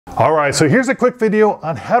Alright, so here's a quick video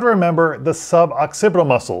on how to remember the suboccipital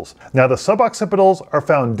muscles. Now the suboccipitals are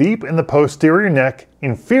found deep in the posterior neck,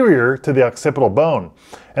 inferior to the occipital bone.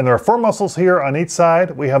 And there are 4 muscles here on each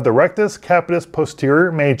side. We have the rectus capitis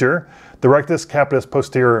posterior major, the rectus capitis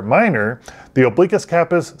posterior minor, the obliquus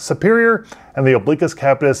capitis superior, and the obliquus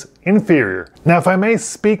capitis inferior. Now if I may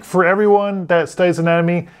speak for everyone that studies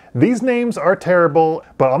anatomy, these names are terrible,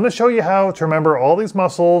 but I'm going to show you how to remember all these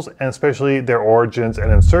muscles and especially their origins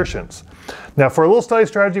and insertions. Now for a little study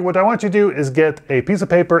strategy, what I want you to do is get a piece of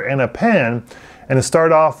paper and a pen, and to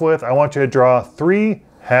start off with, I want you to draw 3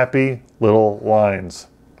 happy little lines.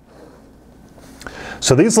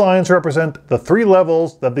 So these lines represent the 3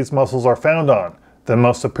 levels that these muscles are found on. The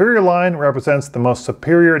most superior line represents the most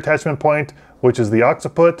superior attachment point, which is the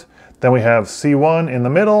occiput. Then we have C1 in the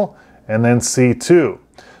middle, and then C2.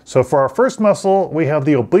 So for our first muscle, we have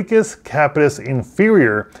the obliquus capitis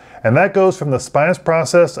inferior, and that goes from the spinous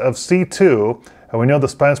process of C2, and we know the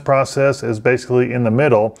spinous process is basically in the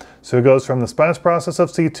middle, so it goes from the spinous process of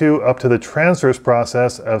C2 up to the transverse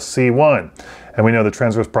process of C1. And we know the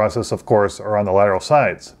transverse process, of course, are on the lateral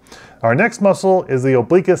sides. Our next muscle is the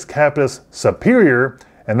obliquus capitis superior,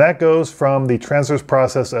 and that goes from the transverse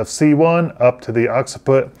process of C1 up to the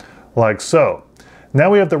occiput, like so. Now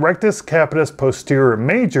we have the rectus capitis posterior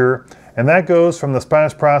major, and that goes from the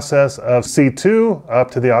spinous process of C2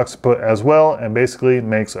 up to the occiput as well, and basically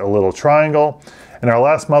makes a little triangle. And our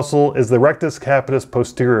last muscle is the rectus capitis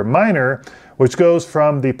posterior minor, which goes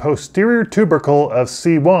from the posterior tubercle of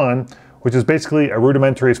C1, which is basically a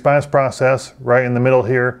rudimentary spinous process right in the middle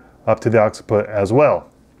here, up to the occiput as well.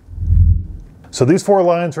 So these 4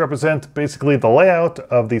 lines represent basically the layout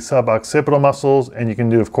of the suboccipital muscles, and you can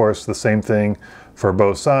do, of course, the same thing for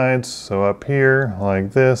both sides. So up here,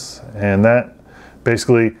 like this, and that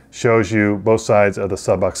basically shows you both sides of the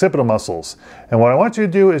suboccipital muscles. And what I want you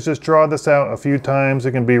to do is just draw this out a few times.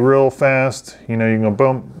 It can be real fast. You know, you can go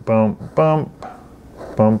bump, bump, bump,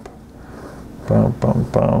 bump, bump,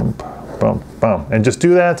 bump, bump, bump, bump. And just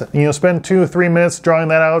do that. You know, spend 2 or 3 minutes drawing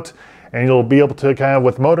that out, and you'll be able to kind of,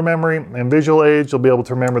 with motor memory and visual aids, you'll be able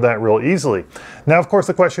to remember that real easily. Now, of course,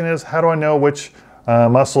 the question is, how do I know which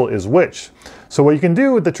muscle is which? So what you can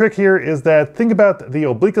do with the trick here is that think about the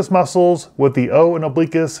obliquus muscles with the O in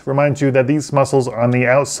obliquus. Reminds you that these muscles are on the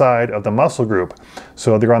outside of the muscle group.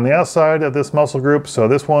 So they're on the outside of this muscle group. So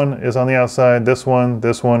this one is on the outside, this one,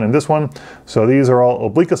 and this one. So these are all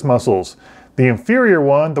obliquus muscles. The inferior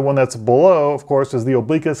one, the one that's below, of course, is the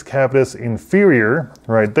obliquus capitis inferior,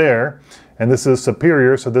 right there. And this is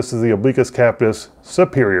superior, so this is the obliquus capitis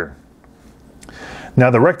superior. Now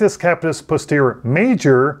the rectus capitis posterior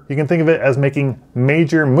major, you can think of it as making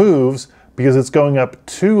major moves because it's going up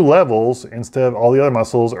 2 levels instead of all the other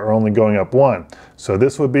muscles are only going up 1. So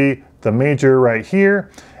this would be the major right here.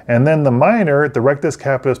 And then the minor, the rectus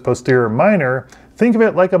capitis posterior minor, think of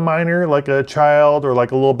it like a minor, like a child or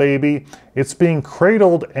like a little baby. It's being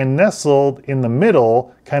cradled and nestled in the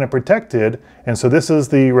middle, kind of protected. And so this is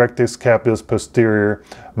the rectus capitis posterior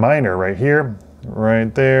minor right here,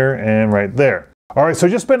 right there, and right there. All right, so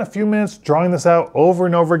just spend a few minutes drawing this out over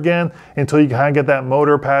and over again until you kind of get that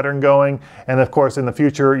motor pattern going. And of course, in the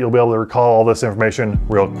future, you'll be able to recall all this information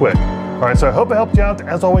real quick. All right, so I hope it helped you out.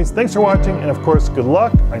 As always, thanks for watching. And of course, good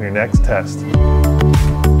luck on your next test.